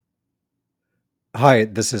Hi,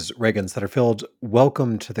 this is Reagan Sutterfield.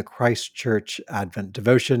 Welcome to the Christchurch Advent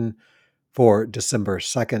Devotion for December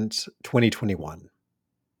 2nd, 2021.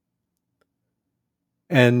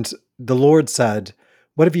 And the Lord said,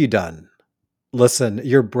 "What have you done? Listen,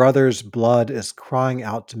 your brother's blood is crying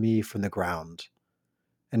out to me from the ground.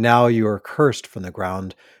 And now you are cursed from the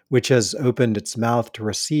ground, which has opened its mouth to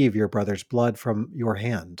receive your brother's blood from your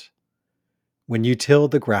hand. When you till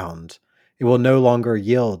the ground, it will no longer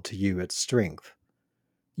yield to you its strength.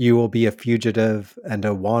 You will be a fugitive and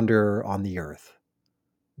a wanderer on the earth."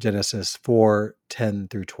 Genesis 4:10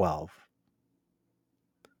 through 12.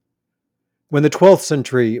 When the 12th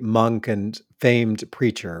century monk and famed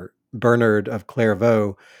preacher Bernard of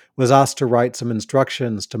Clairvaux was asked to write some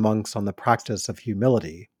instructions to monks on the practice of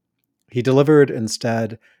humility, he delivered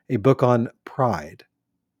instead a book on pride.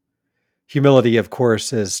 Humility, of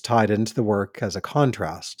course, is tied into the work as a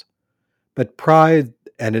contrast, but pride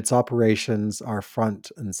and its operations are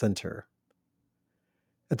front and center.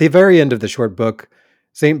 At the very end of the short book,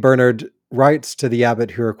 St. Bernard writes to the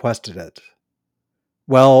abbot who requested it: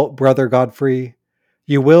 "Well, Brother Godfrey,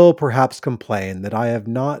 you will perhaps complain that I have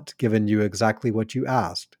not given you exactly what you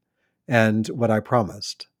asked and what I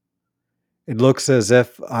promised. It looks as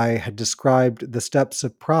if I had described the steps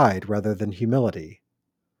of pride rather than humility.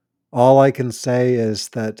 All I can say is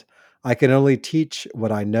that I can only teach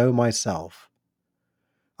what I know myself.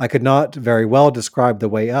 I could not very well describe the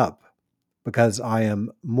way up, because I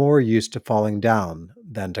am more used to falling down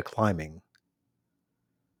than to climbing."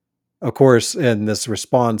 Of course, in this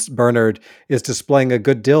response, Bernard is displaying a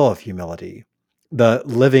good deal of humility, the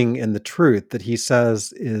living in the truth that he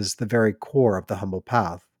says is the very core of the humble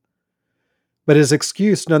path. But his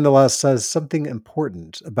excuse nonetheless says something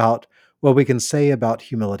important about what we can say about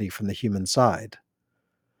humility from the human side.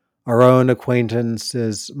 Our own acquaintance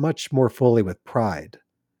is much more fully with pride.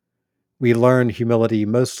 We learn humility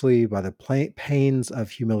mostly by the pains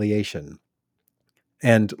of humiliation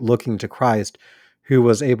and looking to Christ, who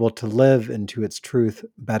was able to live into its truth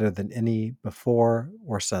better than any before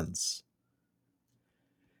or since.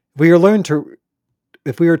 If we are learn to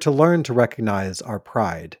if we are to learn to recognize our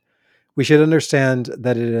pride, we should understand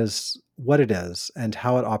that it is what it is and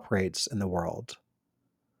how it operates in the world.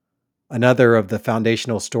 Another of the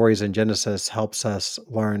foundational stories in Genesis helps us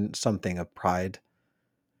learn something of pride.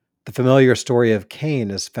 The familiar story of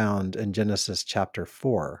Cain is found in Genesis chapter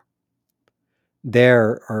 4.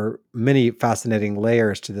 There are many fascinating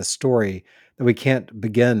layers to this story that we can't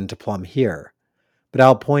begin to plumb here, but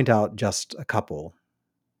I'll point out just a couple.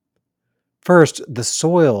 First, the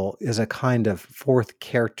soil is a kind of fourth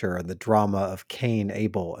character in the drama of Cain,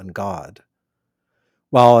 Abel, and God.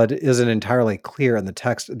 While it isn't entirely clear in the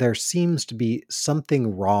text, there seems to be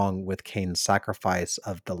something wrong with Cain's sacrifice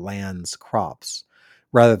of the land's crops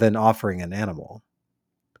rather than offering an animal.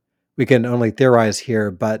 We can only theorize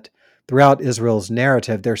here, but throughout Israel's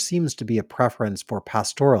narrative, there seems to be a preference for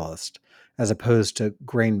pastoralist as opposed to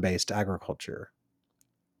grain based agriculture.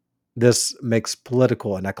 This makes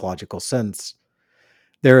political and ecological sense.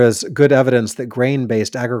 There is good evidence that grain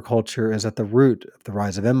based agriculture is at the root of the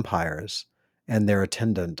rise of empires and their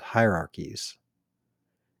attendant hierarchies.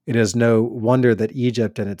 It is no wonder that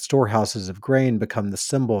Egypt and its storehouses of grain become the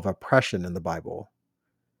symbol of oppression in the Bible.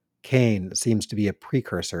 Cain seems to be a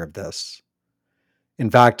precursor of this.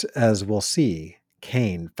 In fact, as we'll see,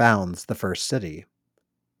 Cain founds the first city.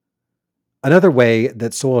 Another way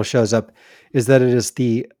that soil shows up is that it is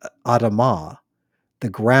the Adamah, the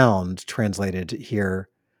ground translated here,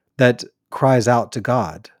 that cries out to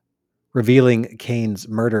God, revealing Cain's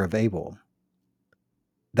murder of Abel.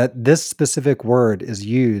 That this specific word is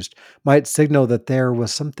used might signal that there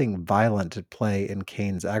was something violent at play in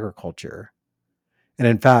Cain's agriculture. And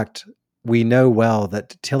in fact, we know well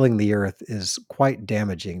that tilling the earth is quite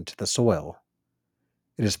damaging to the soil.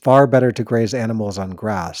 It is far better to graze animals on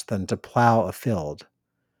grass than to plow a field,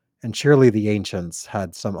 and surely the ancients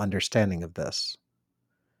had some understanding of this.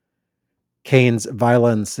 Cain's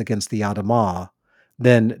violence against the Adamah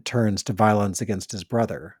then turns to violence against his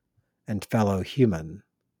brother and fellow human,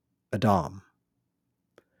 Adam.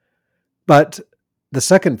 But the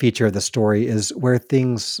second feature of the story is where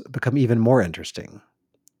things become even more interesting.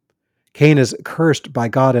 Cain is cursed by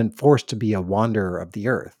God and forced to be a wanderer of the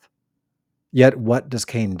earth. Yet what does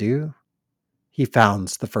Cain do? He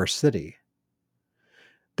founds the first city.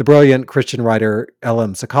 The brilliant Christian writer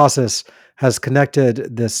L.M. Sakasis has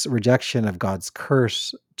connected this rejection of God's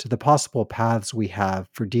curse to the possible paths we have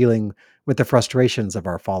for dealing with the frustrations of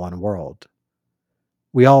our fallen world.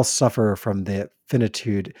 We all suffer from the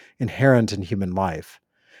finitude inherent in human life.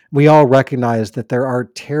 We all recognize that there are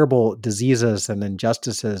terrible diseases and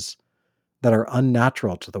injustices that are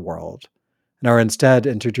unnatural to the world and are instead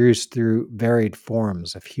introduced through varied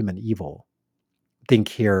forms of human evil. Think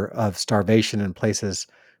here of starvation in places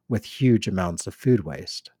with huge amounts of food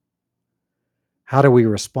waste. How do we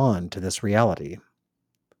respond to this reality?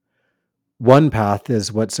 One path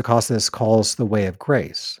is what Secaucus calls the way of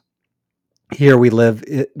grace. Here we live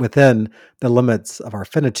within the limits of our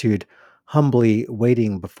finitude, humbly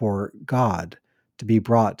waiting before God to be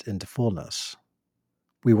brought into fullness.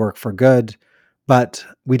 We work for good, but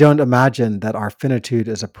we don't imagine that our finitude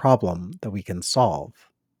is a problem that we can solve.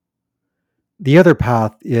 The other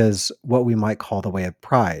path is what we might call the way of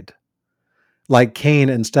pride. Like Cain,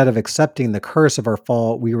 instead of accepting the curse of our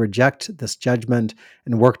fall, we reject this judgment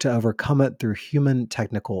and work to overcome it through human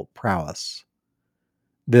technical prowess.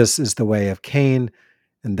 This is the way of Cain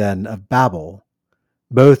and then of Babel,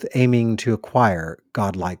 both aiming to acquire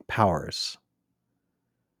godlike powers.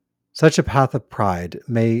 Such a path of pride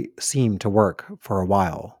may seem to work for a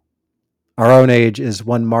while. Our own age is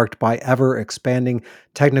one marked by ever expanding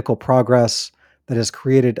technical progress that has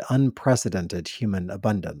created unprecedented human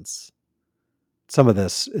abundance. Some of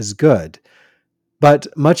this is good, but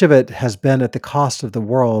much of it has been at the cost of the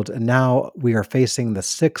world, and now we are facing the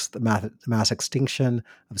sixth mass extinction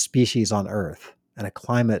of species on Earth and a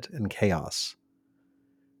climate in chaos.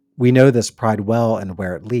 We know this pride well and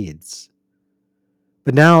where it leads.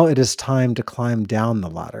 But now it is time to climb down the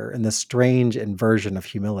ladder in this strange inversion of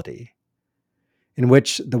humility, in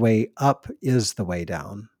which the way up is the way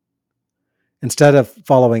down. Instead of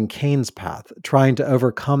following Cain's path, trying to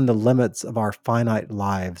overcome the limits of our finite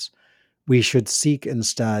lives, we should seek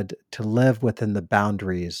instead to live within the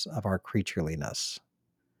boundaries of our creatureliness.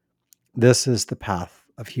 This is the path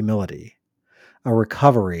of humility, a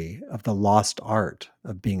recovery of the lost art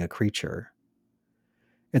of being a creature.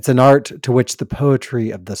 It's an art to which the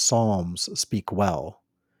poetry of the Psalms speak well,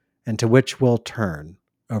 and to which we'll turn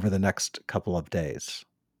over the next couple of days.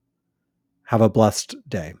 Have a blessed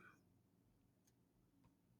day.